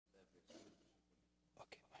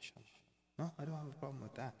No, I don't have a problem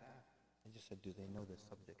with that. I just said, do they know the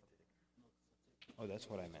subject? Oh, that's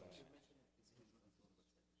what I meant.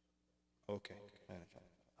 Okay.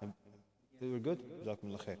 We're good?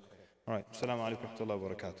 Jazakumullah khair. All right. Assalamu alaikum wa rahmatullahi wa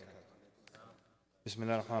barakatuh. بسم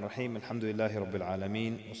الله الرحمن الرحيم الحمد لله رب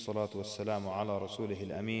العالمين والصلاة والسلام على رسوله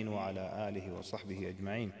الأمين وعلى آله وصحبه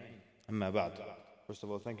أجمعين أما بعد. First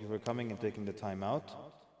of all, thank you for coming and taking the time out.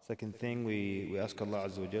 Second thing, we ask Allah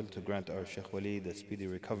Azza wa Jal to grant our Shaykh Waleed a speedy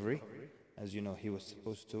recovery. As you know, he was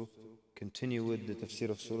supposed to continue with the tafsir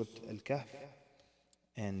of Surah Al-Kahf.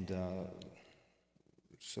 And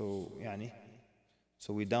so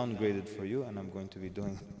we downgraded for you, and I'm going to be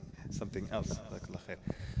doing something else.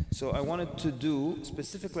 So I wanted to do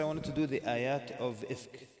the ayat of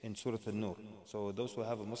Ifk in Surah An-Nur. So those who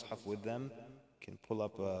have a mushaf with them can pull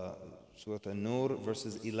up Surah An-Nur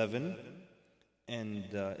verses 11. And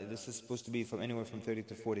this is supposed to be from anywhere from 30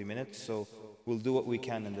 to 40 minutes. So we'll do what we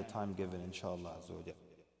can in the time given, inshallah.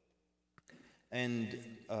 And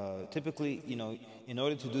typically, in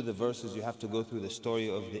order to do the verses, you have to go through the story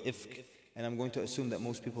of the Ifk. And I'm going to assume that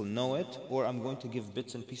most people know it, or I'm going to give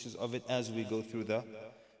bits and pieces of it as we go through the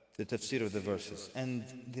tafsir of the verses. And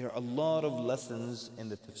there are a lot of lessons in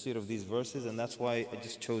the tafsir of these verses, and that's why I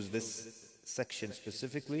just chose this section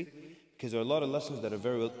specifically, because there are a lot of lessons that are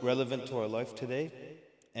very relevant to our life today,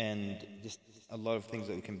 and just a lot of things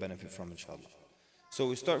that we can benefit from, inshallah. So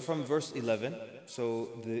we start from verse 11. So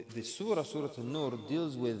the Surah An-Nur,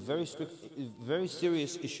 deals with very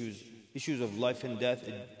serious issues of life and death.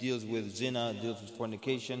 It deals with zina, it deals with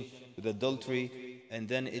fornication, with adultery, and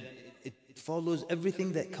then it follows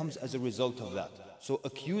everything that comes as a result of that. So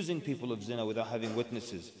accusing people of zina without having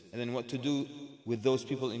witnesses, and then what to do with those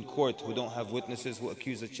people in court who don't have witnesses, who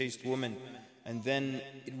accuse a chaste woman. And then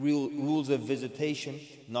rules of visitation,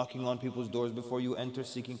 knocking on people's doors before you enter,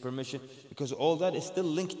 seeking permission, because all that is still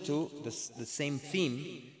linked to the same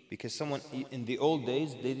theme. Because someone in the old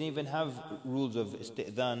days, they didn't even have rules of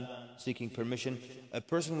isti'dhan, seeking permission. A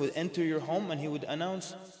person would enter your home and he would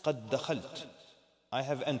announce, قَدْ دَخَلْت, I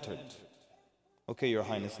have entered. Okay, Your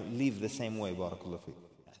Highness, leave the same way, barakallahu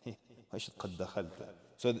feek. قَدْ دَخَلْت.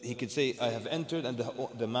 So he could say, I have entered, and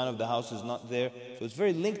the man of the house is not there. So it's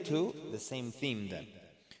very linked to the same theme then.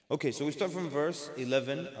 Okay, so we start from verse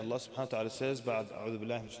 11. Allah subhanahu wa ta'ala says, بعد أعوذ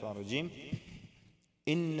بالله من الشيطان الرجيم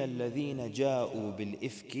إن الذين جاءوا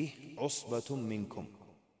بالإفك عصبة منكم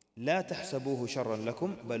لا تحسبوه شرا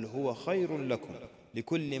لكم بل هو خير لكم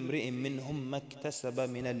لكل امرئ منهم ما اكتسب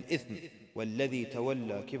من الإثم والذي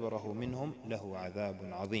تولى كبره منهم له عذاب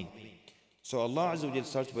عظيم. So Allah Azza wa Jalla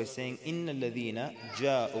starts by saying, إِنَّ الَّذِينَ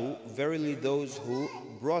جَاءُوا, verily those who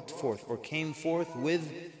brought forth or came forth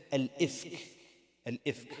with al-ifk.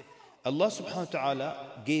 Al-ifk. Allah subhanahu wa ta'ala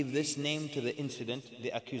gave this name to the incident,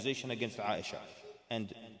 the accusation against Aisha.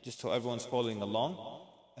 And just so everyone's following along,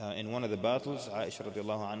 in one of the battles, Aisha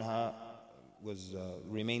radiallahu anha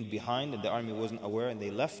remained behind, and the army wasn't aware, and they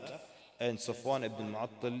left. And Safwan ibn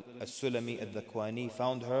Mu'attal as-Sulami al-Dhakwani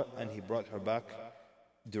found her, and he brought her back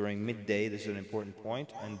during midday, this is an important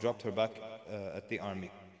point, and dropped her back at the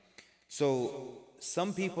army. So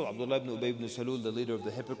some people, Abdullah ibn Ubay ibn Salul, the leader of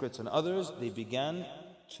the hypocrites, and others, they began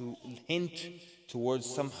to hint towards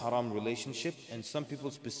some haram relationship, and some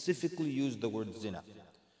people specifically used the word zina.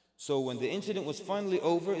 So when the incident was finally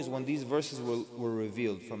over is when these verses were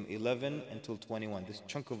revealed, from 11 until 21. This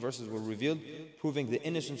chunk of verses were revealed, proving the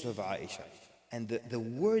innocence of Aisha. And the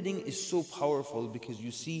wording is so powerful, because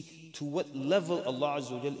you see to what level Allah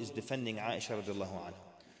Azza wa Jal is defending Aisha radiallahu anha.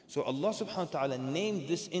 So Allah subhanahu wa ta'ala named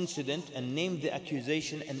this incident and named the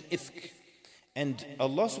accusation an ifk. And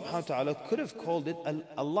Allah subhanahu wa ta'ala could have called it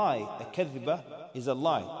a lie. A kadhiba is a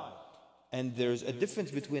lie. And there's a difference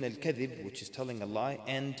between al-kadhib, which is telling a lie,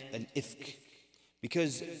 and an ifk.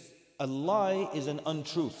 Because a lie is an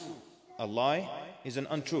untruth. A lie is an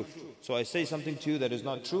untruth. So I say something to you that is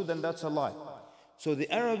not true, then that's a lie. So the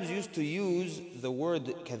Arabs used to use the word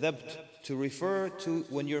kadhabt to refer to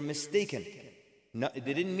when you're mistaken. No,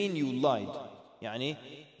 they didn't mean you lied.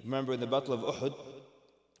 Remember in the Battle of Uhud,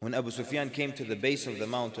 when Abu Sufyan came to the base of the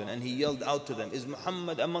mountain and he yelled out to them, is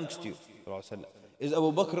Muhammad amongst you? Is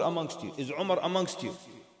Abu Bakr amongst you? Is Umar amongst you?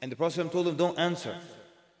 And the Prophet told them, don't answer.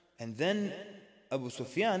 And then Abu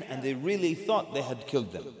Sufyan, and they really thought they had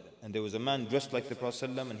killed them. And there was a man dressed like the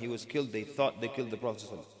Prophet and he was killed. They thought they killed the Prophet.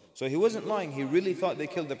 So he wasn't lying, he really thought they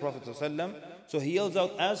killed the Prophet ﷺ. So he yells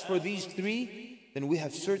out, as for these three, then we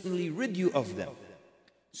have certainly rid you of them.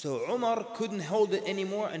 So Umar couldn't hold it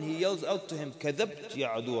anymore, and he yells out to him, Kadhabt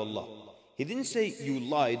ya adu Allah. He didn't say, you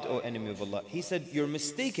lied, O enemy of Allah. He said, you're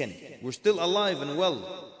mistaken, we're still alive and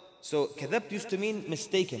well. So kadhabt used to mean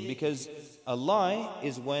mistaken, because a lie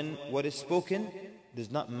is when what is spoken does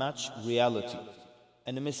not match reality.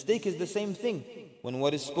 And a mistake is the same thing, when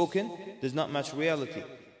what is spoken does not match reality.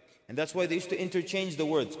 And that's why they used to interchange the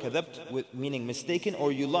words kadhabt with meaning mistaken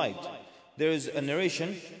or you lied. There is a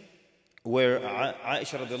narration where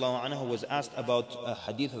Aisha radiallahu anha was asked about a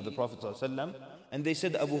hadith of the Prophet ﷺ, and they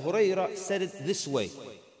said Abu Hurairah said it this way.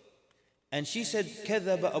 And she said,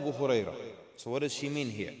 Kadhaba Abu Hurairah. So what does she mean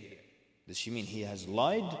here? Does she mean he has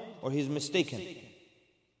lied or he's mistaken?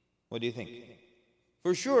 What do you think?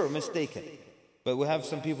 For sure, mistaken. But we have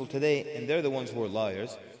some people today, and they're the ones who are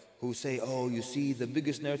liars, who say, oh, you see, the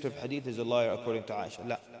biggest narrative hadith is a liar according to Aisha.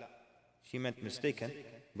 La. She meant mistaken,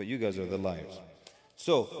 but you guys are the liars.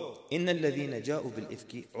 So, إِنَّ الَّذِينَ جَاءُوا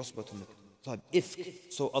بِالْإِفْكِ عُصْبَةٌ مِّنْكُمْ. Ifk.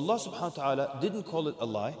 So Allah subhanahu wa ta'ala didn't call it a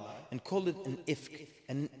lie and called it an ifk.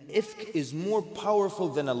 And ifk is more powerful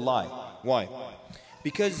than a lie. Why?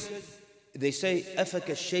 Because they say, أَفَكَ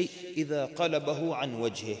الشَّيْء إِذَا قَلَبَهُ عَنْ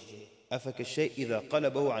وَجْهِهِ. أَفَكَ الشَّيْء إِذَا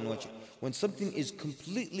قَلَبَهُ عَنْ وَجْهِهِ. When something is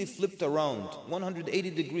completely flipped around, 180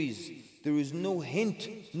 degrees, there is no hint,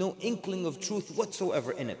 no inkling of truth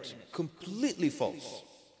whatsoever in it. Completely false.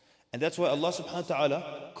 And that's why Allah subhanahu wa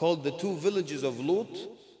ta'ala called the two villages of Lut,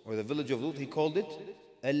 or the village of Lut, He called it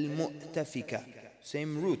Al-Mu'tafika.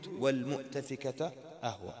 Same root, Wal-Mu'tafikata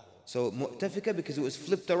Ahwa. So Mu'tafika because it was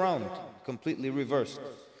flipped around, completely reversed.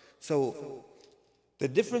 So the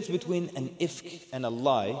difference between an ifk and a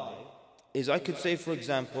lie is, I could say, for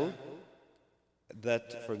example, I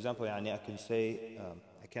can say,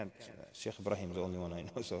 I can't, Shaykh Ibrahim is the only one I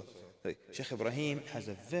know. So Shaykh Ibrahim has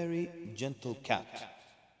a very gentle cat.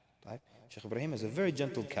 Right? Shaykh Ibrahim has a very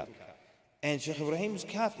gentle cat. And Shaykh Ibrahim's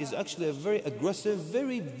cat is actually a very aggressive,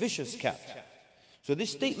 very vicious cat. So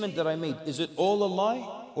this statement that I made, is it all a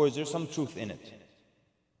lie or is there some truth in it?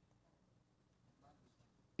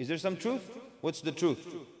 Is there some truth? What's the truth?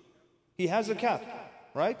 He has a cat,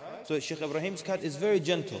 right? So Shaykh Ibrahim's cat is very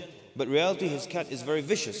gentle, but reality his cat is very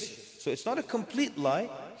vicious. So it's not a complete lie.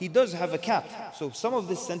 He does have a cat. So some of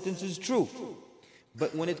this sentence is true.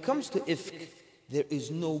 But when it comes to ifk, there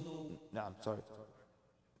is no... No, I'm sorry.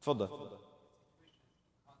 Fadda.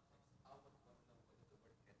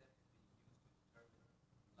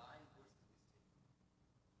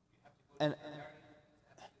 And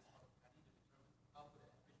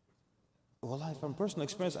well, from personal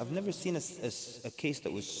experience, I've never seen a case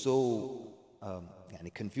that was so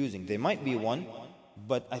confusing. There might be one,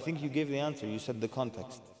 but I think you gave the answer. You said the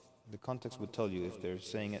context. The context would tell you if they're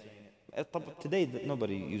saying it. Today,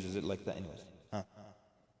 nobody uses it like that anyways. Huh?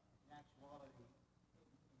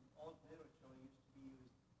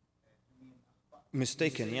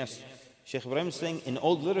 Mistaken, yes. Shaykh Ibrahim is saying in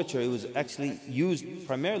old literature it was actually used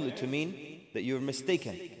primarily to mean that you're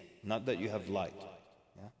mistaken, not that you have lied.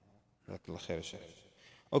 Yeah?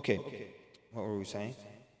 Okay, what were we saying?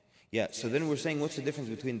 Yeah, so then we're saying what's the difference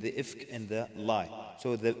between the ifk and the lie?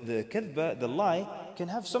 So the kadhba, the lie, can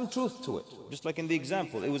have some truth to it. Just like in the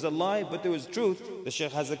example, it was a lie, but there was truth. The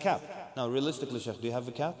Shaykh has a cat. Now, realistically, Shaykh, do you have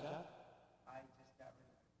a cat? I just got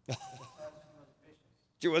rid of it.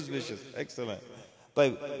 She was vicious. Excellent.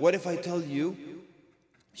 But what if I tell you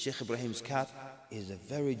Shaykh Ibrahim's cat is a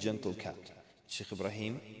very gentle cat? Shaykh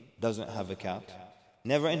Ibrahim doesn't have a cat.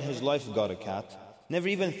 Never in his life got a cat. Never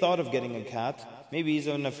even thought of getting a cat. Maybe he's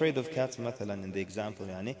even afraid of cats, mathalan, in the example,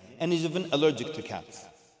 and he's even allergic to cats.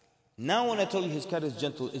 Now when I tell you his cat is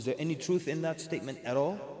gentle, is there any truth in that statement at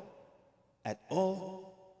all? At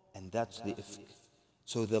all? And that's the ifk.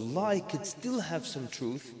 So the lie could still have some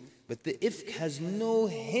truth, but the ifk has no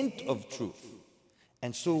hint of truth.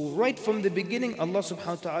 And so right from the beginning, Allah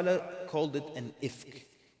subhanahu wa ta'ala called it an ifk,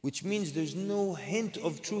 which means there's no hint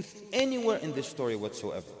of truth anywhere in this story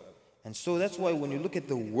whatsoever. And so that's why when you look at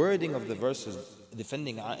the wording of the verses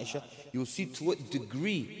defending Aisha, you'll see to what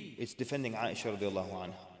degree it's defending Aisha radiallahu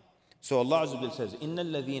anha. So Allah Azza wa Jalla says, إِنَّ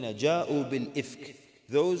الَّذِينَ جَاءُوا بِالْإِفْكِ.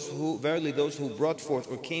 Verily those who brought forth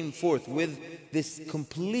or came forth with this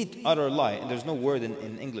complete utter lie, and there's no word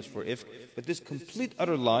in English for ifk, but this complete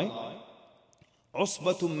utter lie,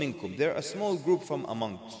 عُصْبَةٌ مِّنْكُمْ. They're a small group from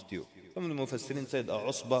amongst you. Some of the Mufassirin said a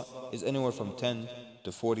usba is anywhere from 10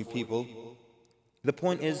 to 40 people. The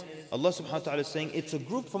point is, Allah subhanahu wa ta'ala is saying it's a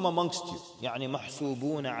group from amongst you. يعني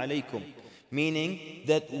محسوبون عليكم. Meaning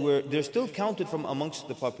that they're still counted from amongst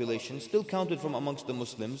the population, still counted from amongst the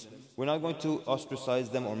Muslims. We're not going to ostracize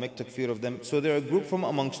them or make takfir of them. So they're a group from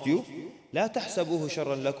amongst you. لا تحسبوه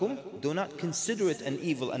شرا لكم. Do not consider it an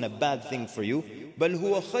evil and a bad thing for you. بل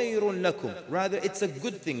هو خير لكم. Rather, it's a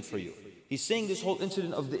good thing for you. He's saying this whole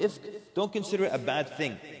incident of the ifk, don't consider it a bad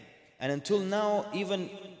thing. And until now, even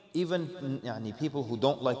even people who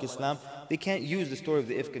don't like Islam, they can't use the story of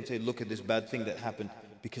the ifk and say, look at this bad thing that happened,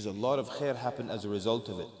 because a lot of khair happened as a result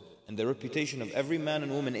of it. And the reputation of every man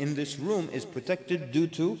and woman in this room is protected due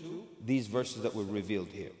to these verses that were revealed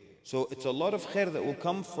here. So it's a lot of khair that will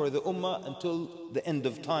come for the ummah until the end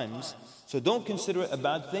of times. So don't consider it a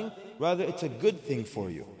bad thing, rather it's a good thing for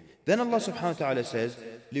you. Then Allah subhanahu wa ta'ala says,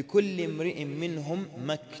 لِكُلِّ امْرِئٍ مِّنْهُمْ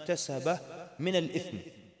مَكْتَسَبَ مِنَ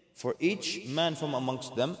الْإِثْمِ. For each man from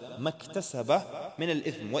amongst them, مَكْتَسَبَ مِنَ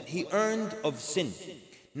الْإِثْمِ, what he earned of sin.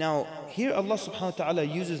 Now, here Allah subhanahu wa ta'ala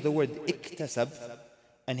uses the word iktasab,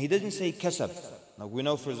 and He doesn't say kasab. Now we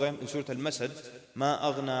know, for example, in Surah Al-Masad, مَا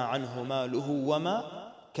أَغْنَى عَنْهُ مَالُهُ وَمَا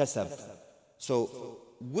kasab. So,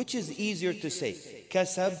 which is easier to say,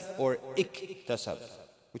 kasab or iktasab?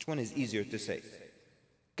 Which one is easier to say?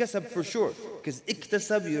 Kasab for sure, because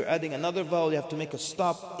iktasab, you're adding another vowel, you have to make a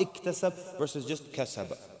stop, iktasab versus just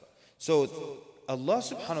kasaba. So, Allah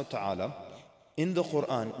subhanahu wa ta'ala in the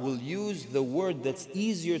Quran will use the word that's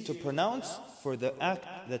easier to pronounce for the act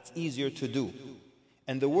that's easier to do,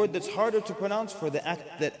 and the word that's harder to pronounce for the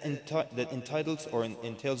act that entitles or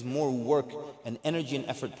entails more work and energy and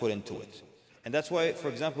effort put into it. And that's why, for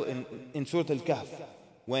example, in Surah Al-Kahf,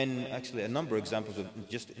 when, actually a number of examples of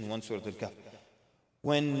just in one Surah Al-Kahf,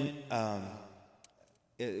 when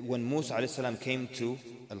Musa alayhi salam came to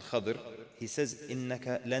Al-Khadr, he says,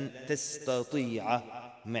 إِنَّكَ لَن تَسْتَطِيعَ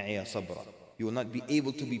مَعِيَ صَبْرًا. You will not be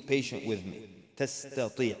able to be patient with me.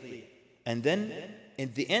 تَسْتَطِيعَ. And then,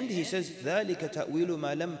 in the end, he says, ذَلِكَ تَأْوِيلُ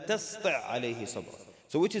مَا لَمْ تَسْطِعْ عَلَيْهِ صَبْرًا.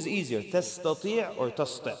 So which is easier, تَسْتَطِيعَ or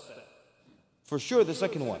تَسْطِعْ? For sure, the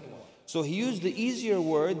second one. So he used the easier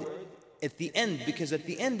word at the end, because at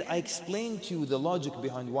the end, I explained to you the logic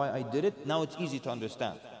behind why I did it. Now it's easy to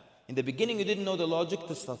understand. In the beginning, you didn't know the logic,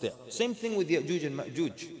 تَسْتَطِيعَ. Same thing with Ya'juj and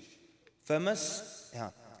Ma'juj. فَمَا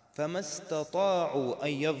اسْتَطَاعُوا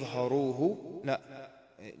أَن يَظْهَرُوهُ. لا,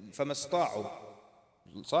 فَمَا اسْتَطَاعُوا.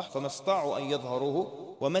 صح؟ فَمَا اسْتَطَاعُوا أَن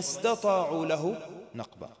يَظْهَرُوهُ وَمَا اسْتَطَاعُوا لَهُ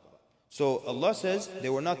نَقْبًا. So Allah says they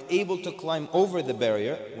were not able to climb over the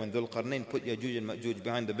barrier. When Dhul Qarnayn put Ya'juj and Ma'juj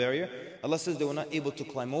behind the barrier, Allah says they were not able to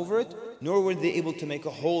climb over it, nor were they able to make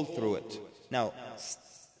a hole through it. Now,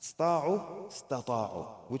 اسْتَطَاعُوا, اسْتَطَاعُوا.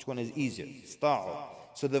 Which one is easier? اسْتَطَاعُوا.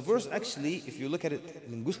 So the verse actually, if you look at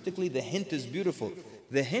it linguistically, the hint is beautiful.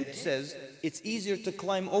 The hint says it's easier to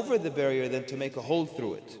climb over the barrier than to make a hole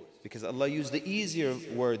through it, because Allah used the easier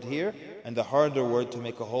word here and the harder word to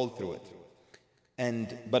make a hole through it.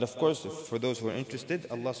 But of course, for those who are interested,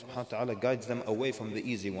 Allah subhanahu wa ta'ala guides them away from the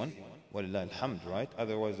easy one. Walillahi alhamd, right?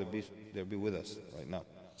 Otherwise they'll be with us right now.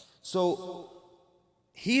 So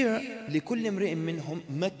here, لِكُلِّ امْرِئٍ مِّنْهُمْ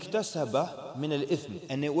مَكْتَسَبَ مِنَ الْإِثْمِ.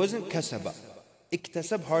 And it wasn't kasaba.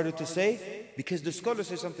 Iktasab, harder to say, because the scholars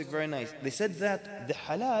say something very nice. They said that the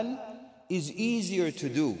halal is easier to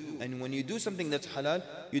do. And when you do something that's halal,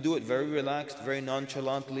 you do it very relaxed, very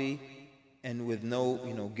nonchalantly, and with no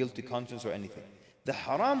guilty conscience or anything. The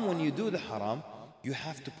haram, when you do the haram, you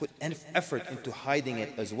have to put effort into hiding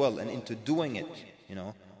it as well and into doing it.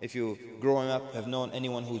 If you, growing up, have known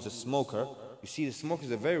anyone who's a smoker, you see the smoker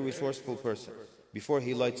is a very resourceful person. Before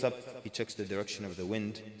he lights up, he checks the direction of the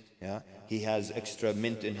wind. Yeah, he has extra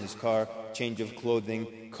mint in his car, change of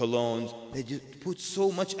clothing, colognes. They just put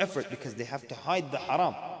so much effort because they have to hide the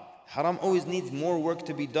haram. Haram always needs more work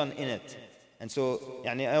to be done in it. And so,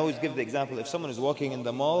 I always give the example, if someone is walking in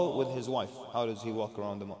the mall with his wife, how does he walk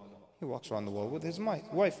around the mall? He walks around the mall with his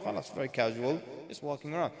wife, khalas, very casual, just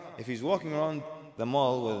walking around. If he's walking around the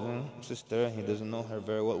mall with his sister, he doesn't know her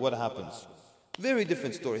very well, what happens? Very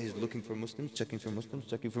different story. He's looking for Muslims, checking for Muslims,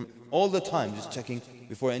 checking for all the time, just checking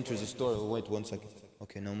before he enters the store. Oh, wait 1 second.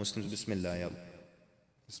 Okay, no Muslims. Bismillah, yalla.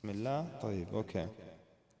 Bismillah. Tayyib. Okay.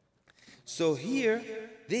 So here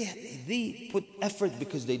they put effort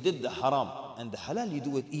because they did the haram, and the halal you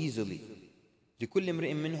do it easily. لِكُلِّ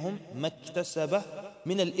امْرِئٍ مِّنْهُمْ مَكْتَسَبَ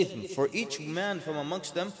مِنَ الْإِثْمِ. For each man from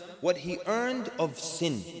amongst them, what he earned of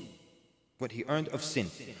sin. What he earned of sin.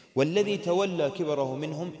 وَالَّذِي تَوَلَّى كِبَرَهُ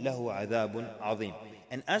مِنْهُمْ لَهُ عَذَابٌ عَظِيمٌ.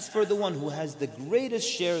 And as for the one who has the greatest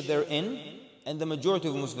share therein, and the majority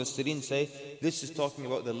of Mufassirin say, this is talking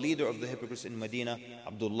about the leader of the hypocrites in Medina,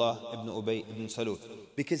 Abdullah ibn Ubay ibn Salul.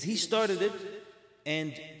 Because he started it,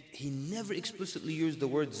 and he never explicitly used the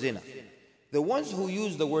word zina. The ones who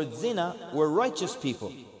used the word zina were righteous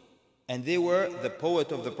people. And they were the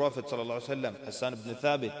poet of the Prophet ﷺ, Hassan ibn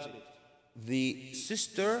Thabit, the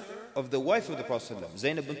sister of the wife of the Prophet ﷺ,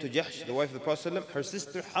 Zainab bint Jahsh, the wife of the Prophet ﷺ, her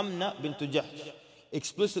sister Hamna bint Jahsh,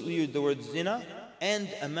 explicitly used the word zina, and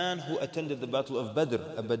a man who attended the battle of Badr,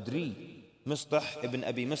 a Badri, Mistah ibn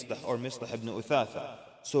Abi Mistah, or Mistah ibn Uthatha.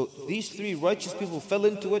 So these three righteous people fell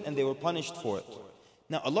into it and they were punished for it.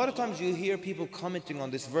 Now, a lot of times you hear people commenting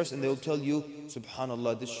on this verse and they'll tell you,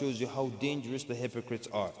 subhanAllah, this shows you how dangerous the hypocrites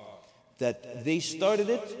are. That they started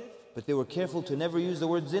it, but they were careful to never use the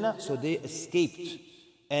word zina, so they escaped.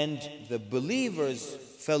 And the believers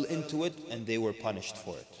fell into it and they were punished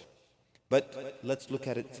for it. But let's look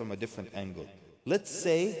at it from a different angle. Let's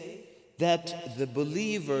say that the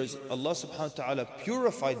believers, Allah subhanahu wa ta'ala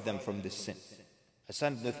purified them from this sin.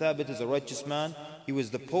 Hassan ibn Thabit is a righteous man. He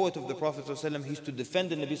was the poet of the Prophet ﷺ. He used to defend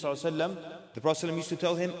the Nabi ﷺ. The Prophet ﷺ used to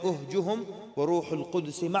tell him, "Uhjuhum wa ruhul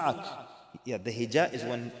qudsi ma'ak." Yeah, the hijah is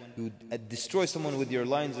when you destroy someone with your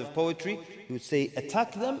lines of poetry. You would say,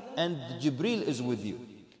 attack them and Jibreel is with you.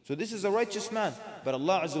 So this is a righteous man. But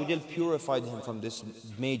Allah Azza wa Jal purified him from this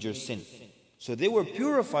major sin. So they were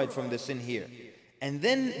purified from the sin here. And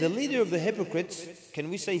then the leader of the hypocrites, can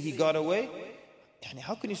we say he got away?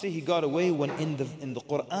 How can you say he got away when in the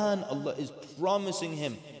Quran Allah is promising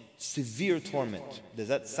him severe torment? Does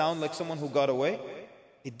that sound like someone who got away?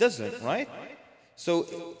 It doesn't, right? So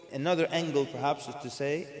another angle perhaps is to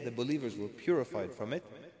say the believers were purified from it,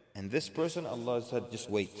 and this person, Allah said,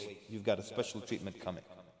 just wait, you've got a special treatment coming.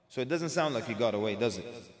 So it doesn't sound like he got away, does it?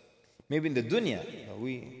 Maybe in the dunya,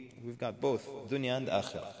 we've got both, dunya and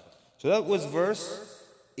akhirah. So that was verse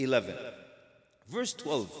 11. Verse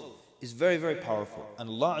 12 is very, very powerful. And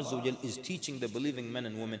Allah Azza wa Jal is teaching the believing men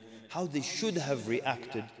and women how they should have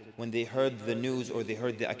reacted when they heard the news or they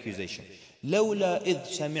heard the accusation. لَوْلَا إِذْ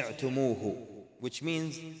سَمِعْتُمُوهُ, which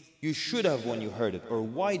means you should have when you heard it. Or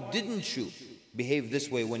why didn't you behave this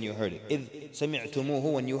way when you heard it? إِذْ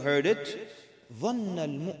سَمِعْتُمُوهُ, when you heard it. ظَنَّ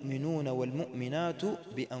الْمُؤْمِنُونَ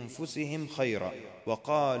وَالْمُؤْمِنَاتُ بِأَنفُسِهِمْ خَيْرًا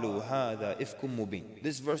وَقَالُوا هَذَا إِفْكٌ مُبِينٌ.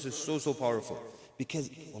 This verse is so powerful. Because,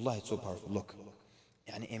 Allah, it's so powerful. Look.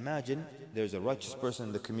 Imagine there's a righteous person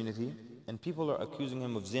in the community and people are accusing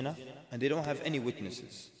him of zina and they don't have any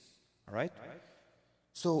witnesses. Alright?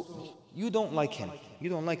 So you don't like him. You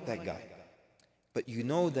don't like that guy. But you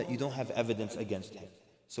know that you don't have evidence against him.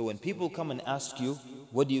 So when people come and ask you,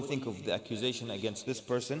 what do you think of the accusation against this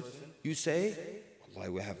person? You say,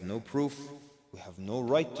 Allah, we have no proof. We have no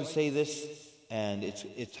right to say this. And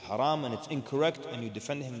it's haram and it's incorrect. And you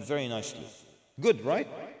defend him very nicely. Good, right?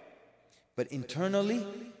 But internally,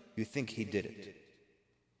 you think he did it.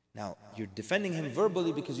 Now, you're defending him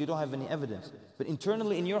verbally because you don't have any evidence. But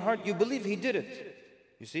internally, in your heart, you believe he did it.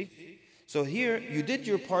 You see? So here, you did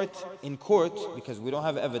your part in court because we don't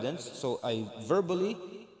have evidence. So I verbally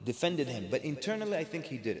defended him. But internally, I think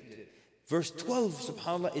he did it. Verse 12,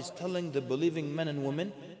 subhanAllah, is telling the believing men and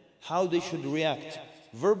women how they should react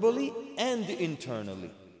verbally and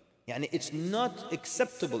internally. It's not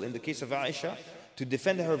acceptable in the case of Aisha to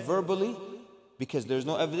defend her verbally because there's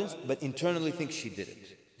no evidence, but internally think she did it.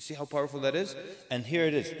 You see how powerful that is? And here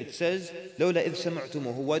it is. It says, لَوْلَا إِذْ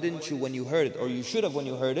سَمِعْتُمُوهُ, why didn't you when you heard it, or you should have when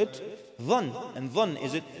you heard it? ظَن, and ظَن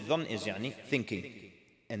is it? ظَن is thinking.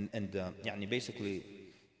 And basically,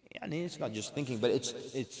 it's not just thinking, but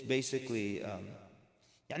it's basically,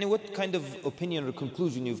 what kind of opinion or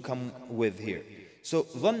conclusion you've come with here. So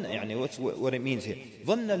ظن, what it means here.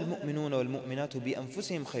 ظن المؤمنون والمؤمنات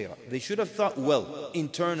بأنفسهم خيرا. They should have thought well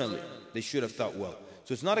internally. They should have thought well.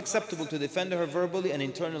 So it's not acceptable to defend her verbally and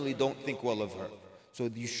internally don't think well of her.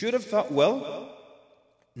 So you should have thought well.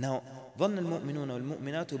 Now ظن المؤمنون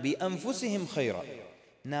والمؤمنات بأنفسهم خيرا.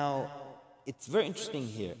 Now it's very interesting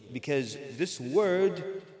here because this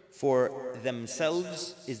word for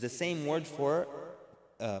themselves is the same word for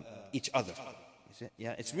each other.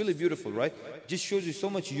 Yeah, it's really beautiful, right? It just shows you so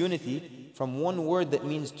much unity from one word that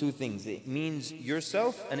means two things. It means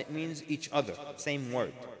yourself and it means each other. Same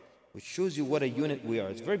word. Which shows you what a unit we are.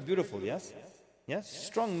 It's very beautiful, yes? Yes?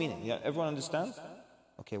 Strong meaning. Yeah, everyone understands?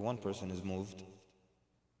 Okay, one person is moved.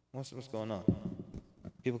 What's going on?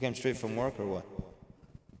 People came straight from work or what?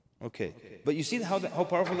 Okay. But you see how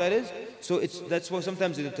powerful that is? So that's why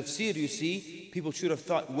sometimes in the tafsir you see people should have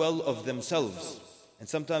thought well of themselves. And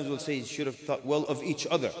sometimes we'll say you should have thought well of each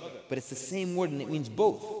other. But it's the same word and it means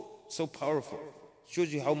both. So powerful.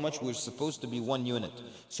 Shows you how much we're supposed to be one unit.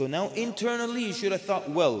 So now internally you should have thought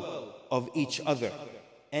well of each other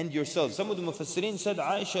and yourselves. Some of the Mufassirin said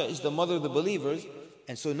Aisha is the mother of the believers.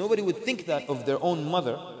 And so nobody would think that of their own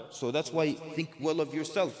mother. So that's why think well of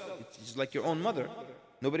yourself. It's like your own mother.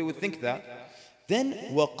 Nobody would think that. Then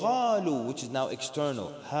وَقَالُوا, which is now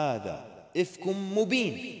external. هَذَا إِفْكُم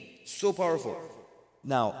مُبِينٌ. So powerful.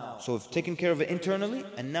 Now, so we've taken care of it internally,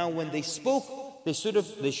 and now when they spoke, they should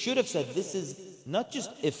have said, this is not just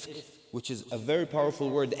ifk, which is a very powerful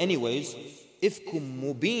word anyways, ifkum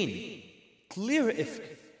mubin, clear ifk,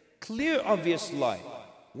 clear obvious lie.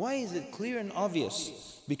 Why is it clear and obvious?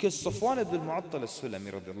 Because Safwan ibn al-Mu'attal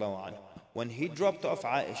as-Sulami radiallahu anhu, when he dropped off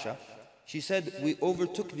Aisha, she said, we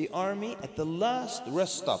overtook the army at the last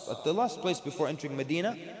rest stop, at the last place before entering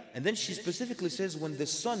Medina. And then she specifically says when the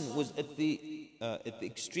sun was at the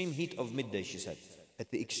extreme heat of midday, she said.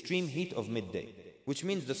 At the extreme heat of midday, which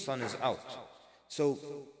means the sun is out. So,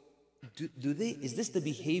 is this the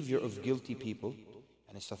behavior of guilty people?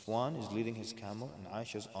 And Safwan is leading his camel and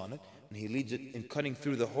Aisha's on it. And he leads it in cutting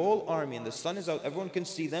through the whole army and the sun is out, everyone can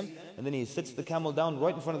see them. And then he sits the camel down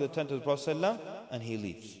right in front of the tent of the Prophet ﷺ, and he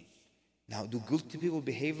leaves. Now, do guilty people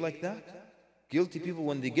behave like that? Guilty people,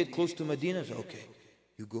 when they get close to Medina, say, okay,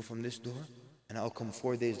 you go from this door and I'll come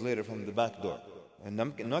 4 days later from the back door. And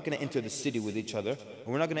I'm not going to enter the city with each other.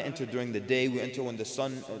 We're not going to enter during the day. We enter when the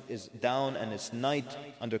sun is down and it's night,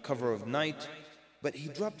 under cover of night. But he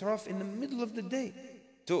dropped her off in the middle of the day.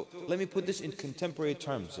 So let me put this in contemporary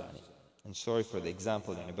terms, yani. And sorry for the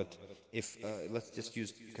example, yani, but if, let's just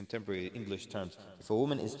use contemporary English terms. If a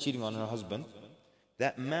woman is cheating on her husband,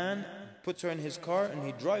 that man puts her in his car and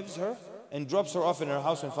he drives her and drops her off in her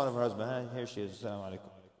house in front of her husband. Here she is, assalamu alaikum.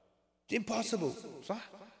 Impossible, صح?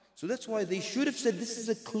 So that's why they should have said this is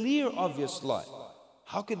a clear, obvious lie.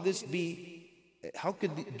 How could this be, how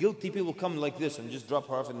could the guilty people come like this and just drop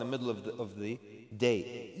her off in the middle of the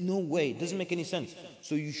day? No way, it doesn't make any sense.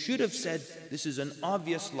 So you should have said this is an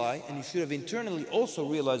obvious lie, and you should have internally also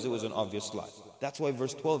realized it was an obvious lie. That's why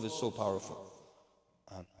verse 12 is so powerful.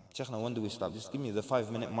 Shaykhna, when do we stop? Just give me the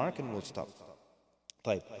 5-minute mark and we'll stop.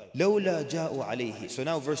 طيب. لولا جاءوا عليه. So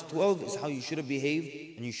now verse 12 is how you should have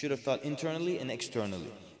behaved, and you should have thought internally and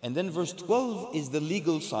externally. And then verse 12 is the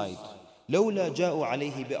legal side. لولا جاءوا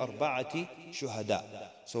عليه بأربعة شهداء.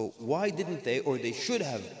 So why didn't they, or they should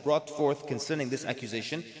have brought forth concerning this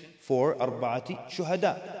accusation for أربعة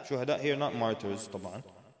شهداء. Shuhada here, not martyrs, طبعا.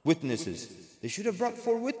 Witnesses. They should have brought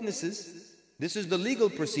 4 witnesses. This is the legal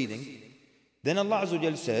proceeding. Then Allah Azza wa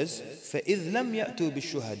Jal says, فَإِذْ لَمْ يَأْتُوا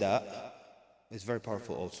بِالشُّهَدَاء. It's very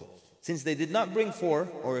powerful also. Since they did not bring 4,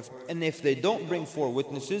 if they don't bring 4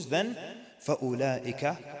 witnesses, then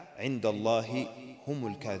فَأُولَٰئِكَ عِنْدَ اللَّهِ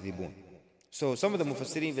هُمُ الْكَاذِبُونَ. So some of the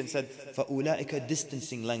Mufassirin even said, فَأُولَٰئِكَ,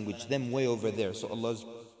 distancing language, them way over there. So Allah is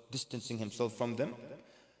distancing Himself from them.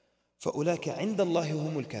 فَأُولَٰئِكَ عِنْدَ اللَّهِ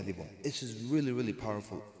هُمُ الْكَاذِبُونَ. This is really, really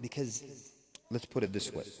powerful, because let's put it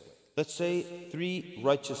this way. Let's say 3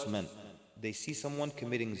 righteous men. They see someone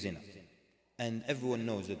committing zina. And everyone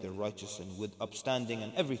knows that they're righteous and with upstanding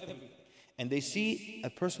and everything. And they see a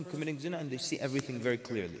person committing zina and they see everything very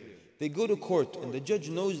clearly. They go to court and the judge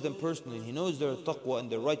knows them personally. He knows their taqwa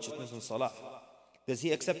and their righteousness and salah. Does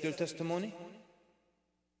he accept their testimony?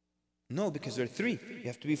 No, because there are 3. You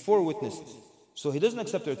have to be 4 witnesses. So he doesn't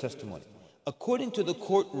accept their testimony. According to the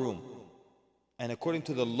courtroom and according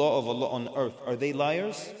to the law of Allah on earth, are they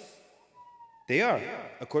liars? They are.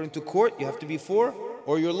 According to court, you have to be 4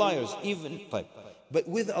 or you're liars. Even type. But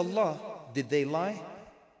with Allah, did they lie?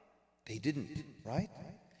 They didn't, right?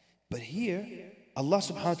 But here, Allah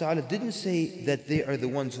subhanahu wa ta'ala didn't say that they are the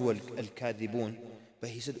ones who are al-kadhibun, but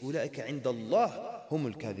He said, أُولَٰئِكَ عِنْدَ اللَّهِ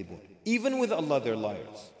هُمُ الْكَاذِبُونَ. Even with Allah, they're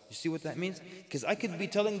liars. You see what that means? Because I could be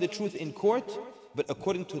telling the truth in court, but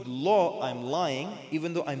according to the law, I'm lying,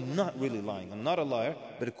 even though I'm not really lying. I'm not a liar,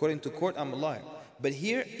 but according to court, I'm a liar. But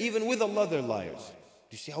here, even with Allah, they're liars.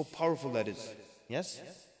 Do you see how powerful that is? Yes?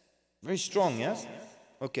 Very strong, yes?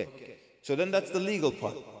 Okay. So then that's the legal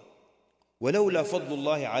part. وَلَوْلَا فَضْلُ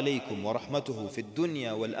اللَّهِ عَلَيْكُمْ وَرَحْمَتُهُ فِي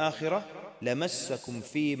الدُّنْيَا وَالْآخِرَةِ لَمَسَّكُمْ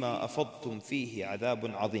فِي مَا أَفَضْتُمْ فِيهِ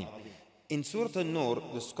عَذَابٌ عَظِيمٌ. In Surah An-Nur,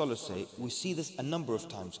 the scholars say, we see this a number of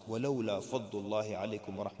times. وَلَوْلَا فَضْلُ اللَّهِ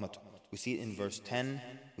عَلَيْكُمْ وَرَحْمَتُهُ. We see it in verse 10,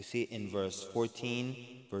 we see it in verse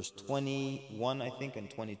 14, verse 21, I think, and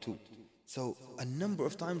 22. So a number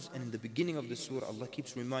of times, and in the beginning of the surah, Allah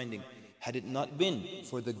keeps reminding, had it not been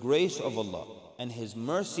for the grace of Allah and His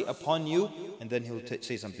mercy upon you, and then He'll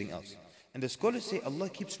say something else. And the scholars say Allah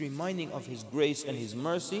keeps reminding of His grace and His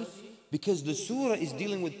mercy because the surah is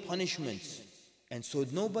dealing with punishments. And so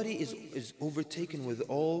nobody is overtaken with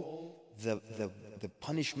all the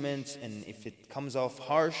punishments, and if it comes off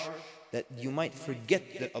harsh, that you might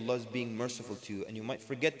forget that Allah is being merciful to you, and you might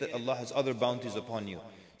forget that Allah has other bounties upon you.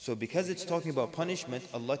 So because it's talking about punishment,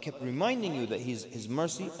 Allah kept reminding you that His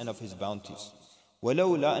mercy and of His bounties.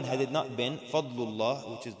 وَلَوْلَا, and had it not been, فَضْلُ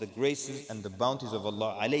اللَّهِ, which is the graces and the bounties of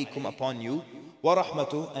Allah, عَلَيْكُمْ, upon you,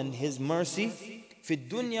 وَرَحْمَتُهُ, and His mercy, فِي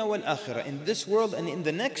الدُّنْيَا وَالْآخِرَةِ, in this world and in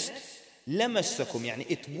the next, لَمَسَّكُمْ, يعني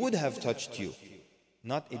it would have touched you.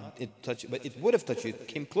 Not it touched, but it would have touched you. It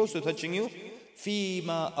came close to touching you. فِي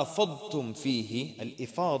مَا أَفَضْتُمْ فِيهِ.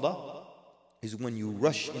 Al-ifada is when you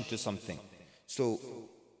rush into something. So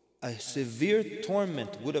a severe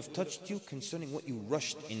torment would have touched you concerning what you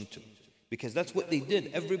rushed into. because that's what they did.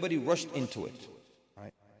 Everybody rushed into it.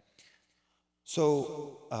 Right?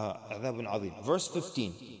 So, عذاب عظيم. Verse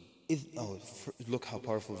 15. Look how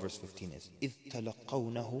powerful verse 15 is. إِذْ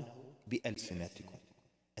تَلَقَّوْنَهُ بِأَلْسِنَتِكُمْ.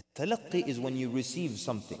 التلقي is when you receive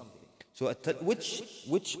something. So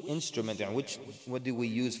which instrument and what do we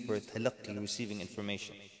use for talaqi, receiving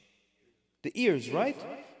information? The ears, right?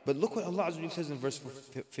 But look what Allah Azza wa Jalla says in verse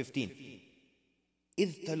 15.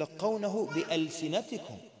 إِذْ تَلَقَّوْنَهُ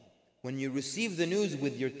بِأَلْسِنَتِكُمْ. When you receive the news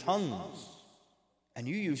with your tongues. And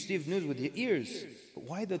you receive news with your ears. But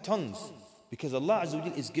why the tongues? Because Allah Azza wa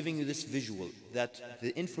Jalla is giving you this visual that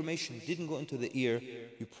the information didn't go into the ear,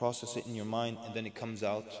 you process it in your mind, and then it comes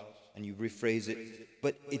out and you rephrase it.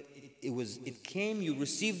 But it came, you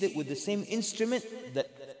received it with the same instrument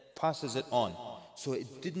that passes it on. So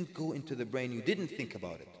it didn't go into the brain, you didn't think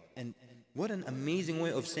about it. And what an amazing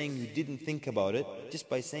way of saying you didn't think about it, just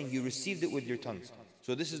by saying you received it with your tongues.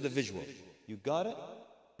 So this is the visual. You got it,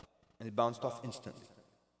 and it bounced off instantly.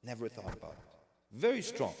 Never thought about it. Very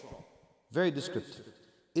strong. Very descriptive.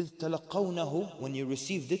 إِذْ تَلَقَّوْنَهُ, when you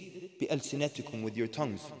received it, بِأَلْسِنَتِكُمْ, with your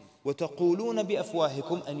tongues. وَتَقُولُونَ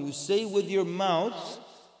بِأَفْوَاهِكُمْ, and you say with your mouths,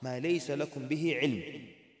 مَا لَيْسَ لَكُمْ بِهِ عِلْمٍ,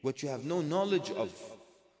 what you have no knowledge of.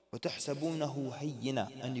 وَتَحْسَبُونَهُ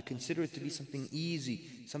هَيِّنًا, and you consider it to be something easy,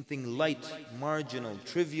 something light, marginal,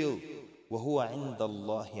 trivial. وَهُوَ عِنْدَ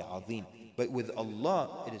اللَّهِ عَظِيمٌ. But with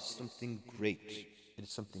Allah, it is something great. It is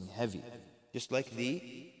something heavy. Just like the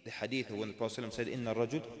hadith when the Prophet said, إِنَّ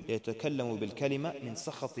الرَّجُلْ يَتَكَلَّمُ بِالْكَلِمَةِ مِنْ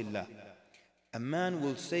سَخَطِ اللَّهِ. A man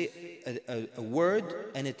will say a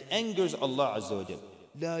word and it angers Allah Azza wa Jal.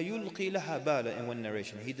 لَا يُلْقِي لَهَا بَالًا, in one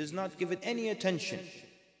narration. He does not give it any attention.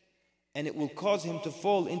 And it will cause him to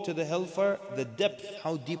fall into the hellfire. The depth,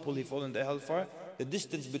 how deep will he fall into the hellfire? The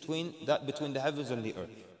distance between the heavens and the earth.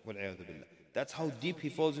 وَالْعِيَاذُ بِاللَّهِ. That's how deep he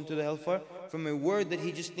falls into the hellfire, from a word that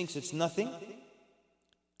he just thinks it's nothing.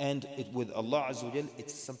 And with Allah Azza wa Jal,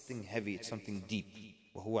 it's something heavy, it's something deep.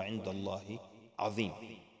 وَهُوَ عِنْدَ اللَّهِ عَظِيمٌ.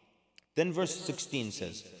 Then verse 16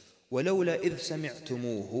 says, وَلَوْلَا إِذْ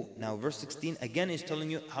سَمِعْتُمُوهُ. Now verse 16 again is telling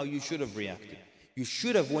you how you should have reacted. You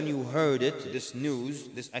should have, when you heard it, this news,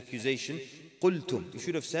 this accusation, قُلْتُمْ. You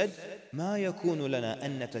should have said, مَا يَكُونُ لَنَا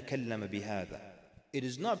أَن نَتَكَلَّمَ بِهَذَا. It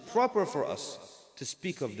is not proper for us to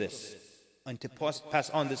speak of this and to pass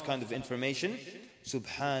on this kind of information.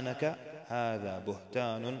 سُبْحَانَكَ هذا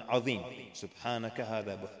بهتان عظيم. سبحانك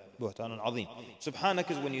هذا بهتان عظيم. Subhanak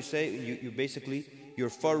is when you say, you basically, you're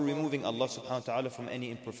far removing Allah subhanahu wa ta'ala from any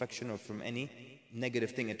imperfection or from any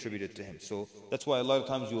negative thing attributed to Him. So that's why a lot of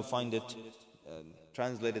times you will find it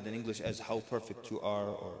translated in English as how perfect you are,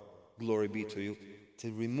 or glory be to you.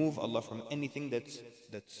 To remove Allah from anything that's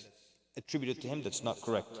attributed to Him that's not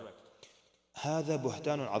correct. هذا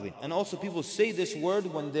بهتان عظيم. And also people say this word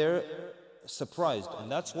when they're surprised. And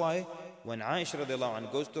that's why when Aisha radiallahu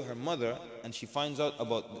anha goes to her mother and she finds out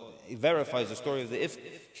about, verifies the story of the ifk,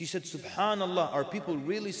 she said, Subhanallah, are people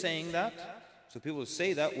really saying that? So people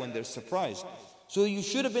say that when they're surprised. So you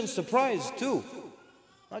should have been surprised too.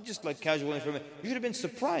 Not just like casual information. You should have been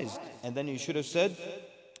surprised. And then you should have said,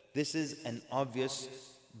 this is an obvious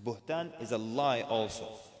buhtan, is a lie also.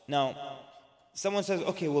 Now, someone says,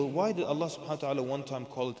 okay, well, why did Allah subhanahu wa ta'ala one time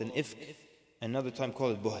call it an ifk, another time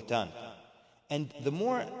call it buhtan? And the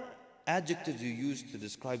more adjectives you use to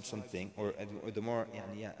describe something, or the more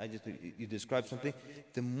adjectives you describe something,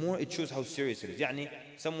 the more it shows how serious it is.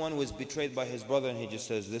 Someone was betrayed by his brother and he just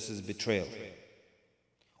says, this is betrayal.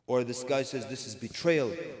 Or this guy says, this is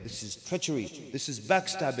betrayal, this is treachery, this is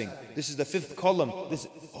backstabbing, this is the fifth column,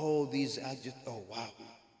 all these adjectives, oh wow,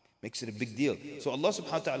 makes it a big deal. So Allah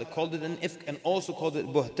subhanahu wa ta'ala called it an ifk and also called it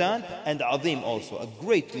buhtan and azim also, a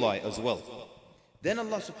great lie as well. Then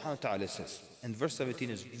Allah subhanahu wa ta'ala says, and verse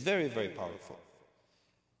 17 is very, very powerful.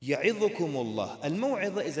 يَعِظُكُمُ اللَّهِ.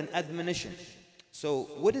 Al-maw'idha is an admonition. So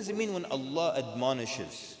what does it mean when Allah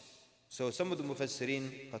admonishes? So some of the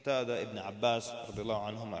mufassirin, Qatada, Ibn Abbas,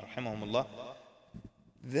 radiallahu anhum, rahimahumullah,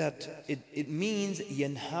 that it means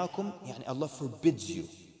يَنْهَاكُمْ, Allah forbids you.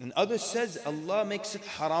 And others says Allah makes it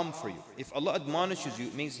haram for you. If Allah admonishes you,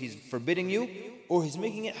 it means He's forbidding you or He's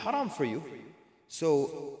making it haram for you.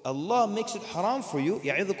 So Allah makes it haram for you,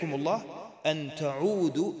 يَعِظُكُمُ اللَّهِ أَن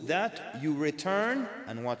تَعُودُ, that you return,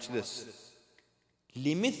 and watch this,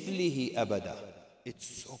 لِمِثْلِهِ أَبَدًا.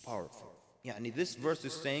 It's so powerful. This verse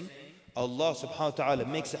is saying Allah subhanahu wa ta'ala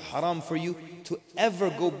makes it haram for you to ever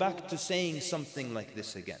go back to saying something like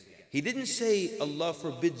this again. He didn't say Allah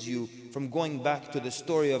forbids you from going back to the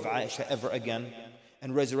story of Aisha ever again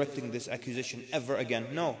and resurrecting this accusation ever again.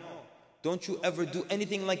 No. Don't you ever do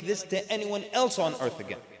anything like this to anyone else on earth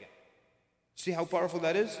again. See how powerful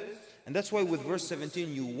that is? And that's why with verse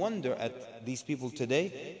 17 you wonder at these people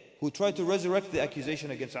today who try to resurrect the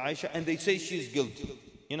accusation against Aisha and they say she's guilty.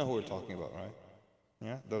 You know who we're talking about, right?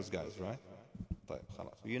 Yeah, those guys, right?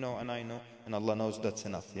 You know and I know and Allah knows, that's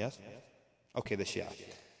enough, yes? Okay, the Shia.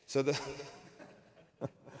 So the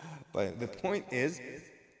point is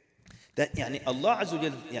that Allah Azza wa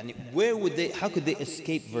Jal, where would they, how could they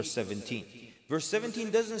escape verse 17? Verse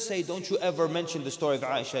 17 doesn't say, don't you ever mention the story of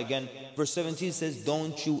Aisha again. Verse 17 says,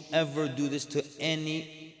 don't you ever do this to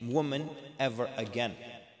any woman ever again.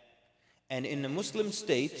 And in a Muslim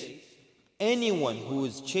state, anyone who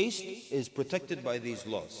is chaste is protected by these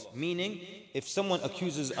laws. Meaning, if someone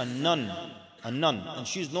accuses a nun, and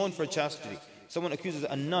she's known for chastity, someone accuses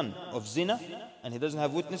a nun of zina, and he doesn't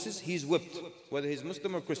have witnesses, he's whipped, whether he's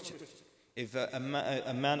Muslim or Christian. If a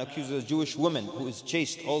man accuses a Jewish woman who is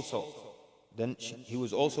chaste also, then he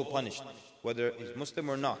was also punished, whether he's Muslim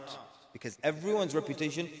or not. Because everyone's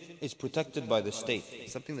reputation is protected by the state.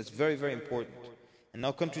 It's something that's very, very important. And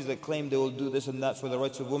now countries that claim they will do this and that for the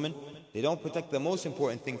rights of women, they don't protect the most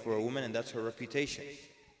important thing for a woman, and that's her reputation.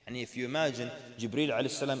 And if you imagine, Jibreel alayhi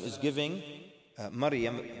salam is giving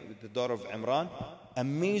Maryam, the daughter of Imran,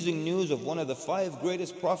 amazing news of one of the 5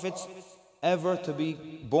 greatest prophets ever to be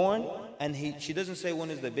born, and she doesn't say when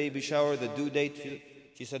is the baby shower, the due date.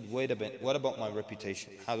 She said, wait a bit, what about my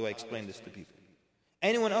reputation? How do I explain this to people?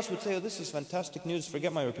 Anyone else would say, oh, this is fantastic news,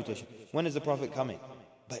 forget my reputation. When is the prophet coming?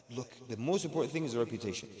 But look, the most important thing is the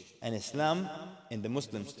reputation. And Islam, in the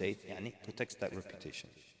Muslim state, protects that reputation.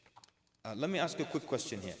 Let me ask you a quick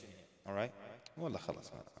question here, all right?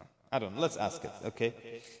 I don't know, let's ask it,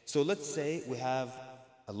 okay? So let's say we have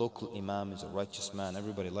a local imam, is a righteous man,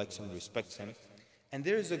 everybody likes him, respects him. And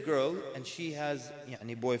there is a girl, and she has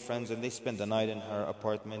boyfriends, and they spend the night in her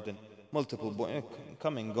apartment, and multiple boys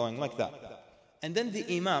coming, going like that. And then the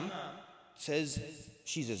imam says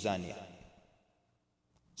she's a zania.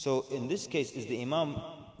 So in this case, is the imam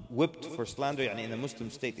whipped for slander? In the Muslim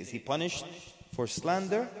state, is he punished for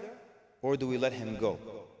slander, or do we let him go?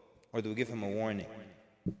 Or do we give him a warning?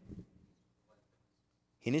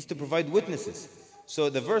 He needs to provide witnesses. So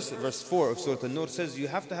the verse 4 of Surah An-Nur says you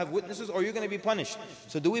have to have witnesses or you're going to be punished.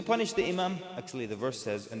 So do we punish the imam? Actually, the verse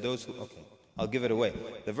says, and those who, okay, I'll give it away.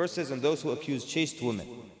 The verse says, and those who accuse chaste women.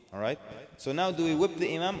 All right? So now do we whip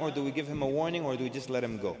the imam, or do we give him a warning, or do we just let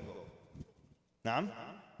him go? Naam?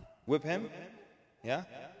 Whip him? Yeah?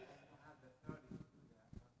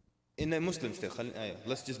 In the Muslim state.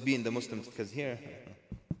 Let's just be in the Muslims, because here.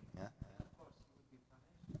 Yeah?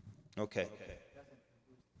 Okay.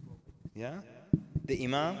 Yeah? The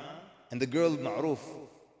imam and the girl ma'roof.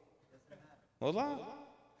 Wallah.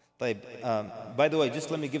 طيب, by the way, just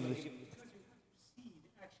let me give this.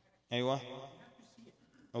 Aywa.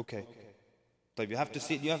 Okay. طيب, you have to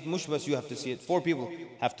see it. You have mushbas, you have to see it. 4 people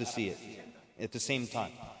have to see it at the same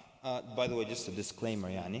time. By the way, just a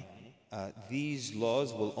disclaimer, these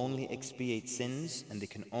laws will only expiate sins, and they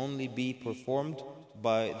can only be performed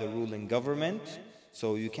by the ruling government.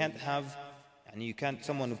 So you can't have,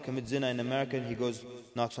 someone who commits zina in America, and he goes,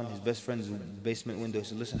 knocks on his best friend's basement window, he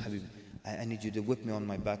says, listen, Habib, I need you to whip me on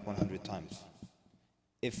my back 100 times.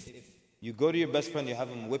 If you go to your best friend, you have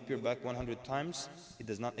him whip your back 100 times, it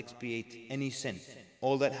does not expiate any sin.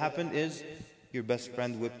 All that happened is your best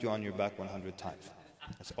friend whipped you on your back 100 times.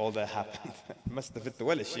 That's all that happened.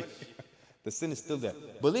 The sin is still there.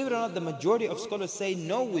 Believe it or not, the majority of scholars say,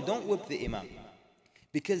 no, we don't whip the imam.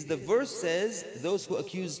 Because the verse says, those who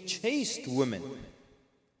accuse chaste women.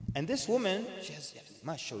 And this woman, she has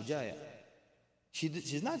mashawjaya.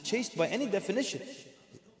 She's not chaste by any definition.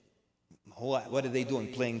 What are they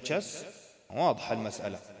doing? Playing chess? واضحة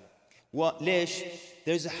المسألة. ليش?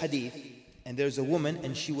 There's a hadith, and there's a woman,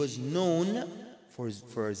 and she was known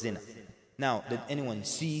for zina. Now, did anyone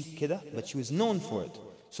see kida? But she was known for it.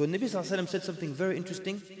 So Nabi Sallallahu Alaihi Wasallam said something very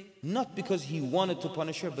interesting, not because he wanted to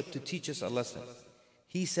punish her, but to teach us a lesson.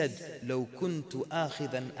 He said, لو كنت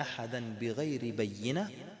آخذا أحدا بغير بينة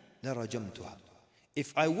لرجمتها.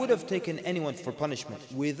 If I would have taken anyone for punishment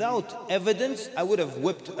without evidence, I would have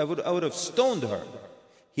whipped, I would have stoned her.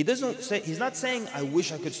 He doesn't say, he's not saying, I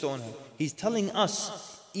wish I could stone her. He's telling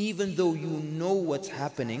us, even though you know what's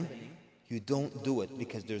happening, you don't do it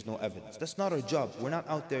because there's no evidence. That's not our job. We're not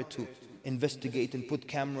out there to investigate and put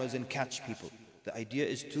cameras and catch people. The idea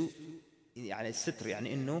is to,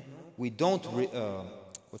 we don't,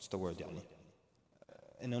 what's the word,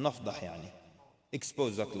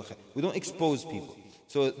 expose. We don't expose people.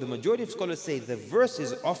 So the majority of scholars say the verse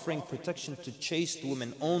is offering protection to chaste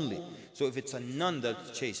women only. So if it's a nun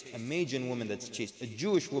that's chaste, a Magian woman that's chaste, a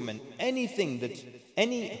Jewish woman, anything that,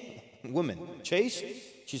 any woman chaste,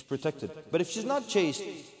 she's protected. But if she's not chaste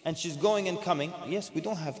and she's going and coming, yes, we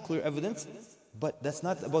don't have clear evidence, but that's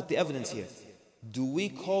not about the evidence here. Do we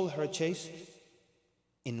call her chaste?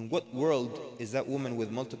 In what world is that woman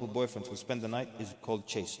with multiple boyfriends who spend the night is called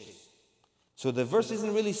chaste? So the verse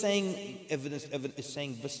isn't really saying evidence is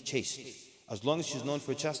saying just chaste. As long as she's known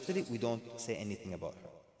for chastity, we don't say anything about her.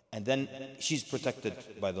 And then she's protected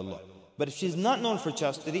by the law. But if she's not known for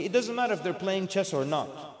chastity, it doesn't matter if they're playing chess or not.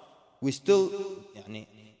 We still,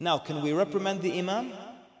 now can we reprimand the imam?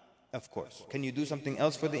 Of course. Can you do something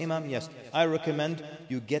else for the imam? Yes. I recommend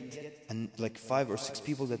you get like 5 or 6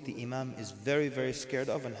 people that the imam is very, very scared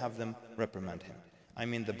of and have them reprimand him. I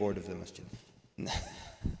mean the board of the masjid.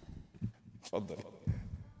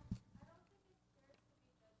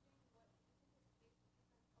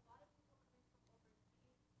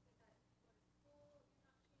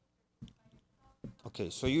 Okay,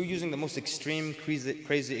 so you're using the most extreme,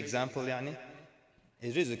 crazy example, yani?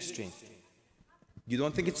 It is extreme. You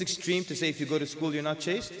don't think it's extreme to say if you go to school you're not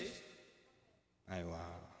chaste? Aywa.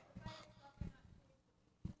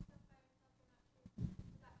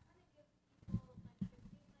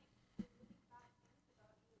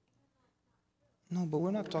 No, but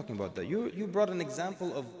we're not talking about that. You brought an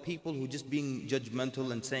example of people who just being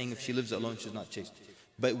judgmental and saying if she lives alone she's not chaste.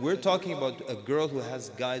 But we're talking about a girl who has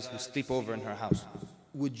guys who sleep over in her house.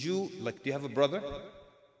 Would you, do you have a brother?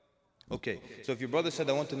 Okay, so if your brother said,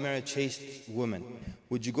 I want to marry a chaste woman,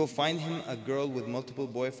 would you go find him a girl with multiple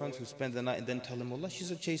boyfriends who spend the night and then tell him, Wallah,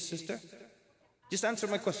 she's a chaste sister? Just answer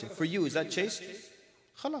my question. For you, is that chaste?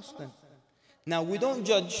 Khalas then. Now, we don't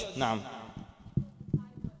judge. Naam.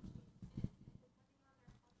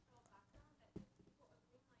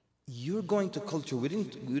 You're going to culture. We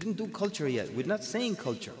didn't do culture yet. We're not saying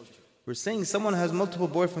culture. We're saying someone has multiple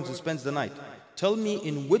boyfriends who spends the night. Tell me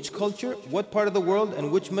in which culture, what part of the world,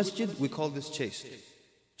 and which masjid we call this chaste.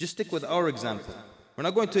 Just stick with our example. We're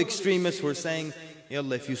not going to extremists. We're saying,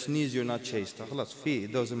 Yallah, if you sneeze, you're not chaste.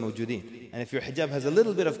 Khalas, those are mawjudeen. And if your hijab has a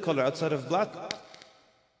little bit of color outside of black,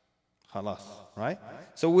 khalas, right?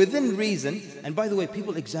 So within reason, and by the way,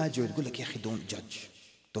 people exaggerate. Go like, Yakhi, don't judge.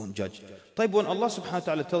 Don't judge. When Allah subhanahu wa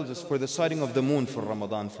ta'ala tells us for the sighting of the moon for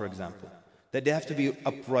Ramadan, for example, that they have to be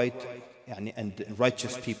upright and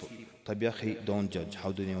righteous people. Don't judge.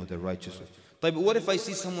 How do you know they're righteous? But what if I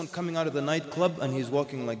see someone coming out of the nightclub and he's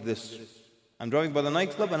walking like this? I'm driving by the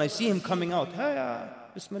nightclub and I see him coming out. Hey,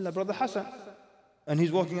 Bismillah, brother Hassan. And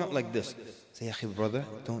he's walking out like this. Say, Yakhi, brother,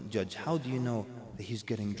 don't judge. How do you know that he's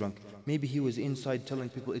getting drunk? Maybe he was inside telling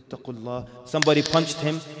people, Ittaqullah. Somebody punched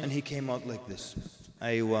him and he came out like this.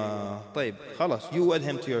 Aywa. Khalas, you wed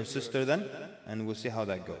him to your sister then, and we'll see how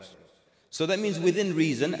that goes. So that means within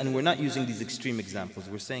reason, and we're not using these extreme examples.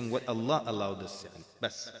 We're saying what Allah allowed us.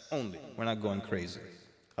 Bas, only. We're not going crazy.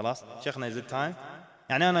 Khalas? Shaykhna, is it time?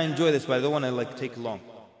 And I enjoy this, but I don't want to take long.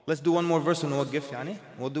 Let's do one more verse and we'll give,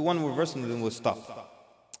 We'll do one more verse and then we'll stop.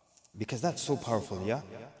 Because that's so powerful, yeah?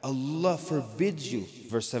 Allah forbids you,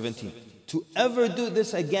 verse 17, to ever do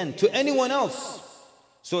this again to anyone else.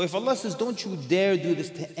 So if Allah says, don't you dare do this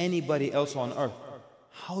to anybody else on earth,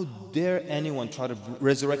 how dare anyone try to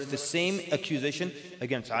resurrect the same accusation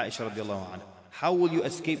against Aisha radiallahu anha? How will you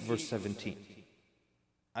escape verse 17?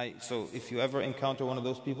 So if you ever encounter one of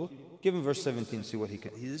those people, give him verse 17, see what he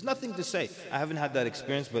can. There's nothing to say. I haven't had that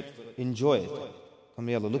experience, but enjoy it. Come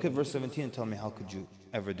here, look at verse 17 and tell me, how could you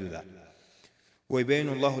ever do that? وَيَبَيْنُ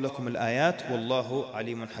اللَّهُ لَكُمُ الْآيَاتِ وَاللَّهُ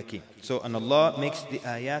عَلِيمٌ حَكِيمٌ. So, and Allah makes the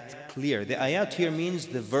ayat clear. The ayat here means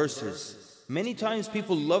the verses. Many times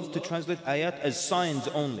people love to translate ayat as signs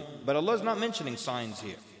only. But Allah is not mentioning signs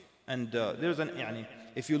here. And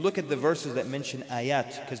if you look at the verses that mention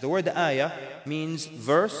ayat, because the word ayah means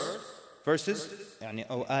verses,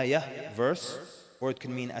 or ayah, verse, or it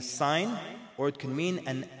can mean a sign, or it can mean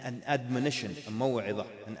an admonition, a maw'idah,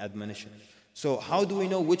 an admonition. So how do we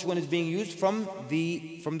know which one is being used? From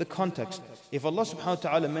the context. If Allah subhanahu wa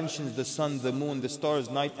ta'ala mentions the sun, the moon, the stars,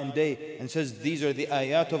 night and day, and says these are the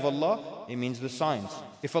ayat of Allah, it means the signs.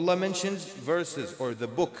 If Allah mentions verses or the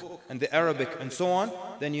book and the Arabic and so on,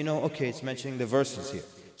 then you know, okay, it's mentioning the verses here.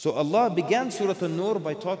 So Allah began Surah An-Nur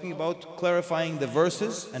by talking about clarifying the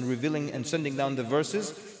verses and revealing and sending down the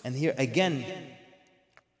verses. And here again,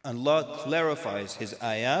 Allah clarifies His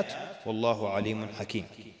ayat. Wallahu alimun hakim.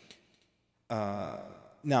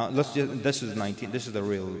 Now, this is 19. This is the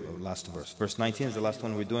real last verse. Verse 19 is the last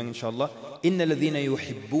one we're doing, inshallah. إِنَّ الَّذِينَ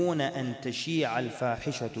يُحِبُّونَ أَن تَشِيعَ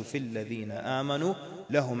الْفَاحِشَةُ فِي الَّذِينَ آمَنُوا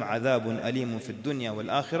لَهُمْ عَذَابٌ أَلِيمٌ فِي الدُّنْيَا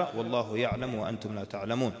وَالْآخِرَةِ وَاللَّهُ يَعْلَمُ وَأَنْتُمْ لَا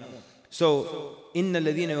تَعْلَمُونَ. So, إِنَّ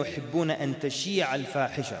الَّذِينَ يُحِبُّونَ أَن تَشِيعَ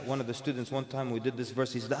الْفَاحِشَةُ. One of the students one time we did this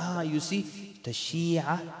verse, he said, you see,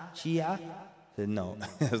 تَشِيعَ, I said, no,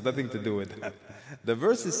 it has nothing to do with that. The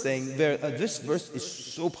verse is saying, this verse is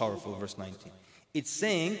so powerful, verse 19. It's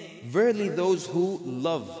saying, verily those who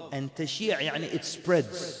love, and tashia', yani it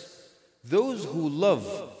spreads. Those who love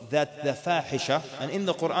that the fahisha, and in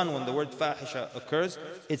the Quran when the word fahisha occurs,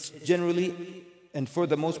 it's generally, and for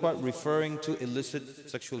the most part, referring to illicit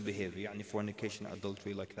sexual behavior, yani fornication,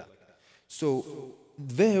 adultery, like that. So,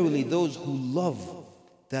 verily those who love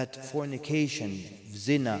that fornication,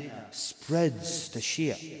 zina, spreads,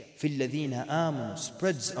 tashia', fil ladhina amanu,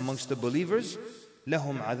 spreads amongst the believers,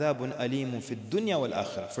 lahum adhabun alimun fid dunya wal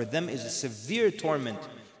akhirah. For them is a severe torment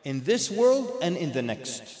in this world and in the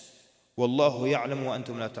next. Wallahu ya'lamu wa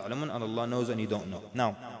antum la ta'lamun, and Allah knows and you don't know.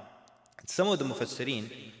 Now, some of the mufassirin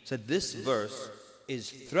said this verse is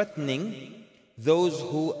threatening those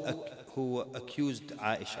who accused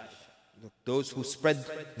Aisha, those who spread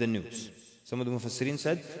the news. Some of the mufassirin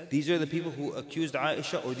said these are the people who accused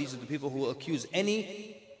Aisha, or these are the people who accuse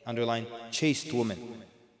any, underline, chaste woman.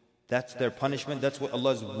 That's their punishment. That's what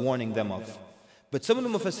Allah is warning them of. But some of the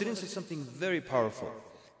mufassirin said something very powerful.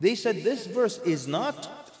 They said this verse is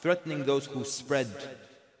not threatening those who spread.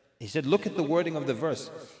 He said, look at the wording of the verse.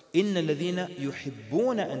 إِنَّ الَّذِينَ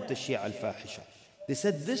يُحِبُّونَ أَن تَشِيعَ الْفَاحِشَةِ. They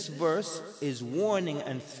said this verse is warning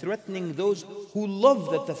and threatening those who love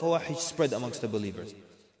that the fawahish spread amongst the believers.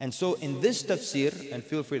 And so in this tafsir, and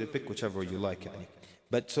feel free to pick whichever you like.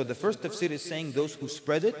 But so the first tafsir is saying those who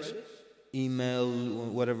spread it, email,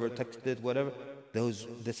 whatever, text it, whatever,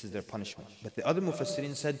 this is their punishment. But the other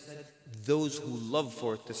mufassirin said those who love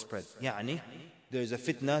for it to spread. Yani, there's a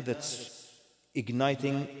fitna that's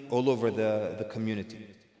igniting all over the community.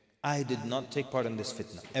 I did not take part in this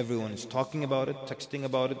fitna. Everyone is talking about it, texting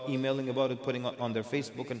about it, emailing about it, putting it on their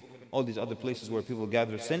Facebook and all these other places where people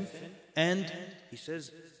gather sin. And he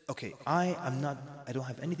says, okay, I don't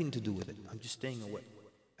have anything to do with it. I'm just staying away.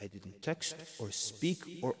 I didn't text or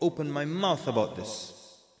speak or open my mouth about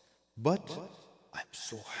this. But I'm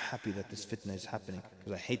so happy that this fitna is happening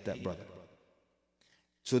because I hate that brother.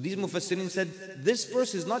 So these mufassirin said this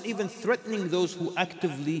verse is not even threatening those who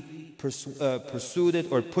actively pursued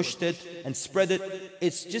it or pushed it and spread it.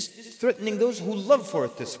 It's just threatening those who love for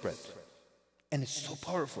it to spread. And it's so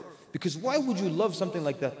powerful. Because why would you love something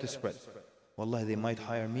like that to spread? Wallahi, they might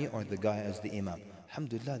hire me or the guy as the imam.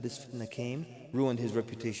 Alhamdulillah, this fitna came, ruined his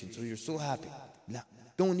reputation. So you're so happy. No,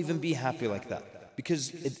 don't even be happy like that.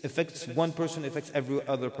 Because it affects one person, it affects every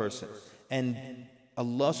other person. And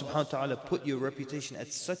Allah subhanahu wa ta'ala put your reputation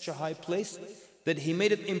at such a high place that He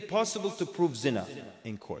made it impossible to prove zina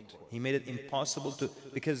in court. He made it impossible to,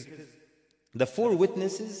 because the four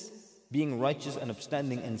witnesses being righteous and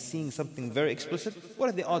upstanding and seeing something very explicit, what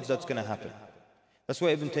are the odds that's going to happen? That's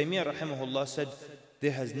why Ibn Taymiyyah rahimahullah said,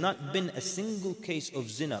 there has not been a single case of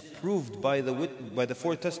zina proved by the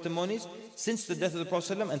four testimonies since the death of the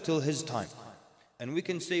Prophet ﷺ until his time. And we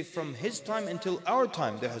can say from his time until our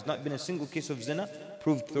time, there has not been a single case of zina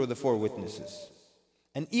proved through the four witnesses.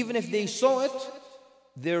 And even if they saw it,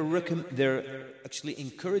 they're actually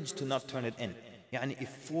encouraged to not turn it in. Yani if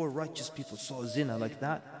four righteous people saw zina like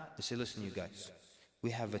that, they say, listen you guys,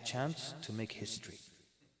 we have a chance to make history.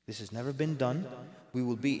 This has never been done. We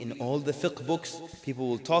will be in all the fiqh books. People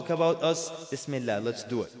will talk about us. Bismillah, let's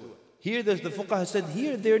do it. Here there's the fuqaha said,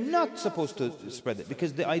 here they're not supposed to spread it.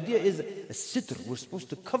 Because the idea is a sitr. We're supposed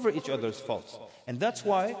to cover each other's faults. And that's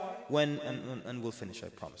why when, and we'll finish, I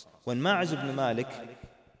promise. When Ma'az ibn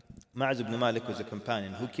Malik was a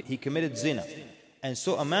companion, he committed zina. And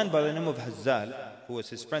so a man by the name of Hazzal, who was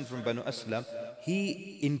his friend from Banu Aslam,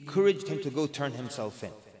 he encouraged him to go turn himself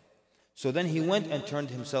in. So then he went and turned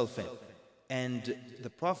himself in. And the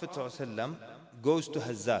Prophet ﷺ goes to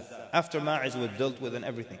Hazzal. After Ma'iz was dealt with and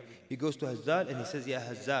everything, he goes to Hazzal and he says, Ya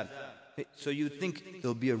Hazzal, so you think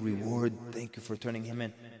there'll be a reward? Thank you for turning him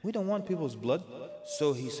in. We don't want people's blood.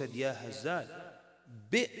 So he said, Ya Hazzal,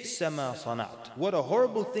 bi'sa ma sana'at. What a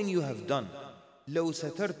horrible thing you have done. لو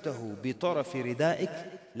سترته بطرف ردائك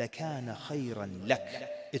لكان خيرا لك.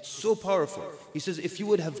 It's so powerful. He says, if you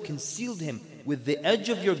would have concealed him with the edge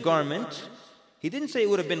of your garment, he didn't say it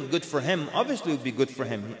would have been good for him. Obviously it would be good for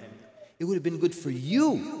him. It would have been good for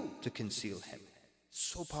you to conceal him.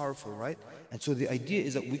 So powerful, right? And so the idea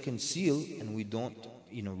is that we conceal and we don't,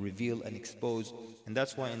 reveal and expose. And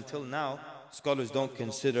that's why until now, scholars don't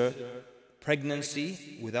consider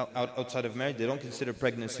pregnancy outside of marriage, they don't consider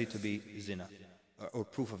pregnancy to be zina or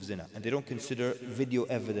proof of zina. And they don't consider video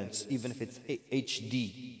evidence, even if it's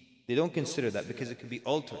HD. They don't consider that because it can be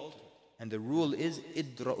altered. And the rule is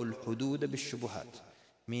idra'ul hudud bishubuhat,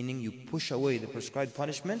 meaning you push away the prescribed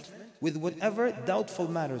punishment with whatever doubtful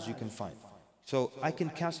matters you can find. So I can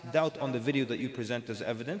cast doubt on the video that you present as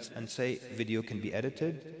evidence and say video can be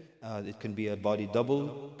edited, it can be a body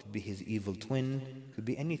double, it could be his evil twin, it could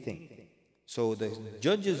be anything. So the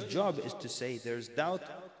judge's job is to say there's doubt,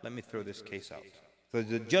 let me throw this case out. So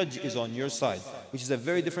the judge is on your side, which is a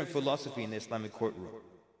very different philosophy in the Islamic courtroom.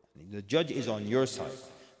 The judge is on your side.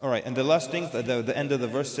 All right, and the last thing, the end of the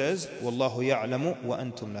verse says, وَاللَّهُ يَعْلَمُ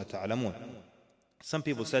وَأَنْتُمْ لَا تَعْلَمُونَ. Some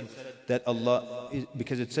people said that Allah,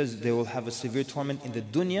 because it says they will have a severe torment in the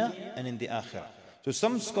dunya and in the akhirah. So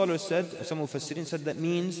some scholars said, some mufassirin said that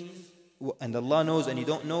means, and Allah knows and you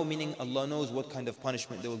don't know, meaning Allah knows what kind of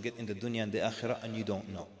punishment they will get in the dunya and the akhirah and you don't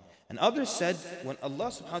know. And others said, when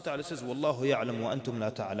Allah subhanahu wa ta'ala says, وَاللَّهُ يَعْلَمُ وَأَنْتُمْ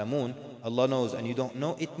لَا تَعْلَمُونَ, Allah knows and you don't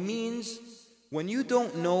know, it means when you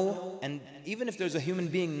don't know, and even if there's a human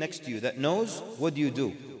being next to you that knows, what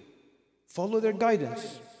do? Follow their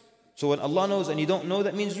guidance. So when Allah knows and you don't know,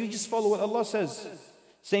 that means you just follow what Allah says.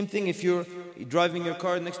 Same thing if you're driving your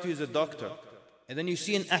car, next to you is a doctor, and then you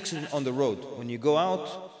see an accident on the road. When you go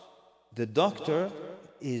out, the doctor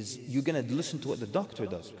you're going to listen to what the doctor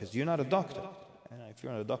does, because you're not a doctor. And if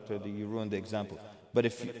you're not a doctor, you ruin the example. But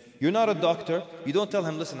if you're not a doctor, you don't tell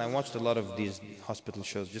him, listen, I watched a lot of these hospital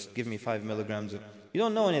shows, just give me 5 milligrams. You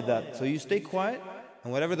don't know any of that. So you stay quiet,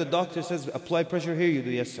 and whatever the doctor says, apply pressure here, you do,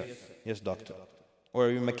 yes sir, yes doctor. Or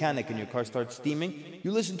you're a mechanic and your car starts steaming,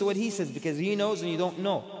 you listen to what he says because he knows and you don't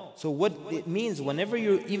know. So what it means, whenever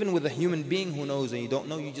you're even with a human being who knows and you don't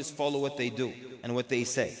know, you just follow what they do and what they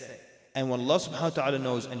say. And when Allah subhanahu wa ta'ala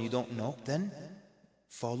knows and you don't know, then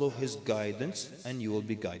follow His guidance and you will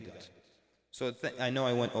be guided. So I know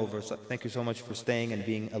I went over, so thank you so much for staying and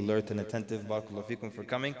being alert and attentive. Barakallahu feekum for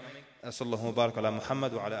coming. Sallallahu barak ala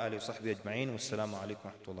Muhammad wa ala alihi wa sahbihi ajma'in. Wassalamu alaikum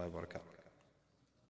wa rahmatullahi wa barakatuh.